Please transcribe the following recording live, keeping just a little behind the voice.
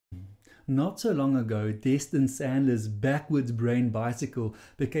Not so long ago, Destin Sandler's backwards brain bicycle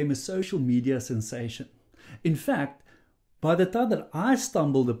became a social media sensation. In fact, by the time that I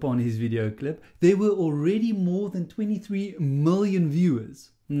stumbled upon his video clip, there were already more than 23 million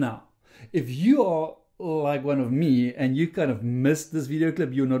viewers. Now, if you are like one of me and you kind of missed this video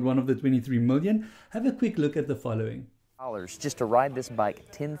clip, you're not one of the 23 million, have a quick look at the following. Just to ride this bike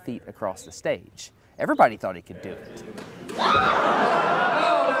 10 feet across the stage. Everybody thought he could do it.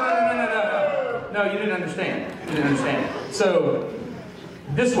 No, you didn't understand. You didn't understand. So,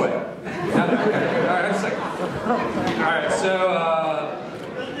 this way. Okay. All right, just a second. All right, so,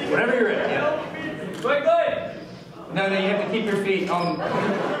 whenever you're ready. Yeah. Wait. No, you have to keep your feet on.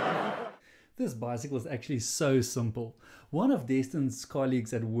 This bicycle is actually so simple. One of Destin's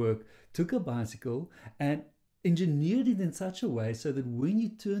colleagues at work took a bicycle and engineered it in such a way so that when you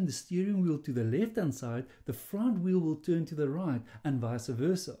turn the steering wheel to the left-hand side, the front wheel will turn to the right and vice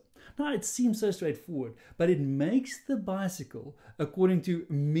versa. Now, it seems so straightforward, but it makes the bicycle, according to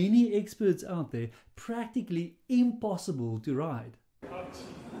many experts out there, practically impossible to ride. Wait,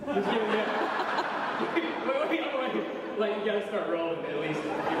 like, you gotta start rolling at least.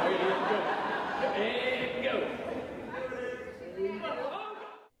 And go.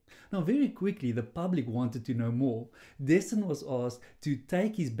 Now, very quickly, the public wanted to know more. Destin was asked to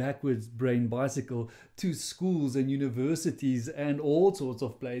take his backwards brain bicycle to schools and universities and all sorts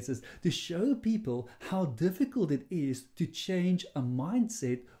of places to show people how difficult it is to change a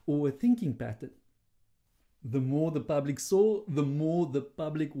mindset or a thinking pattern. The more the public saw, the more the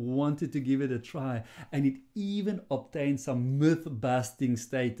public wanted to give it a try, and it even obtained some myth-busting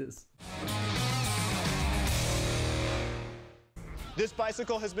status. This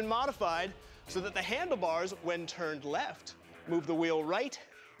bicycle has been modified so that the handlebars, when turned left, move the wheel right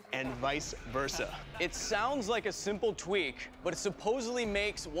and vice versa. It sounds like a simple tweak, but it supposedly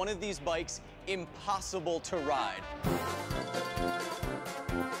makes one of these bikes impossible to ride.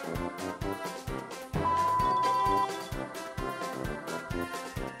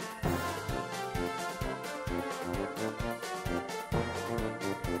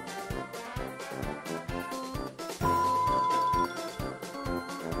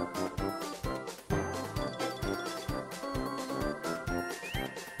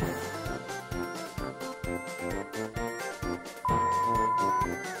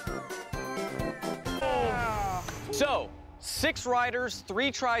 So, 6 riders,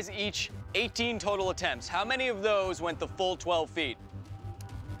 3 tries each, 18 total attempts. How many of those went the full 12 feet?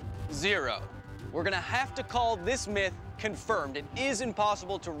 0. We're gonna have to call this myth confirmed. It is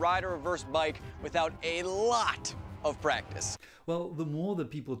impossible to ride a reverse bike without a lot of practice. Well, the more that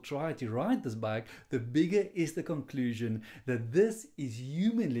people try to ride this bike, the bigger is the conclusion that this is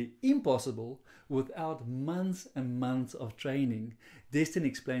humanly impossible without months and months of training. Destin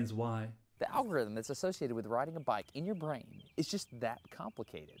explains why. The algorithm that's associated with riding a bike in your brain is just that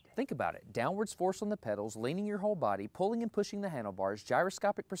complicated. Think about it. Downwards force on the pedals, leaning your whole body, pulling and pushing the handlebars,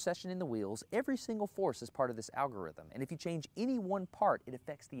 gyroscopic precession in the wheels. Every single force is part of this algorithm. And if you change any one part, it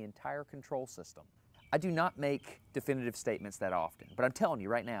affects the entire control system. I do not make definitive statements that often, but I'm telling you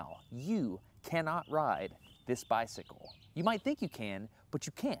right now, you cannot ride this bicycle. You might think you can, but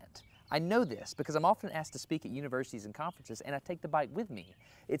you can't. I know this because I'm often asked to speak at universities and conferences, and I take the bike with me.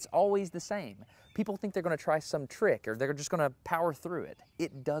 It's always the same. People think they're going to try some trick or they're just going to power through it.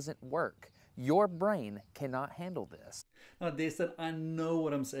 It doesn't work. Your brain cannot handle this. Now, Destin, I know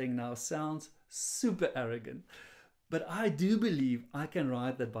what I'm saying now sounds super arrogant, but I do believe I can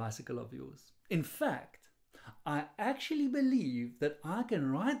ride that bicycle of yours. In fact, I actually believe that I can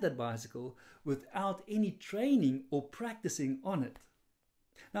ride that bicycle without any training or practicing on it.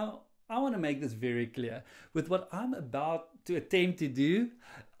 Now, I want to make this very clear. With what I'm about to attempt to do,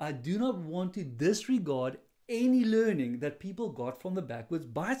 I do not want to disregard any learning that people got from the backwards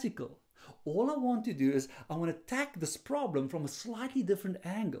bicycle. All I want to do is I want to attack this problem from a slightly different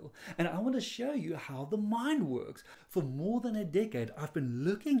angle, and I want to show you how the mind works. For more than a decade, I've been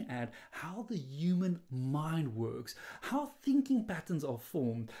looking at how the human mind works, how thinking patterns are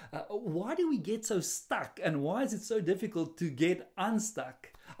formed, why do we get so stuck, and why is it so difficult to get unstuck?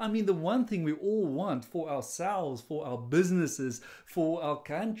 I mean, the one thing we all want for ourselves, for our businesses, for our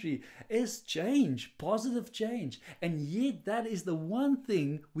country is change, positive change. And yet that is the one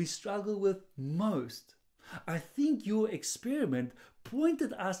thing we struggle with most. I think your experiment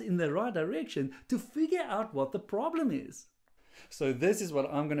pointed us in the right direction to figure out what the problem is. So this is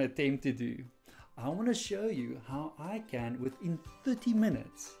what I'm going to attempt to do. I want to show you how I can, within 30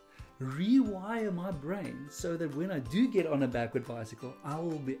 minutes, rewire my brain so that when I do get on a backward bicycle, I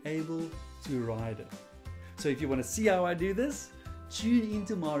will be able to ride it. So if you want to see how I do this, tune in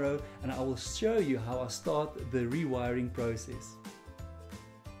tomorrow and I will show you how I start the rewiring process.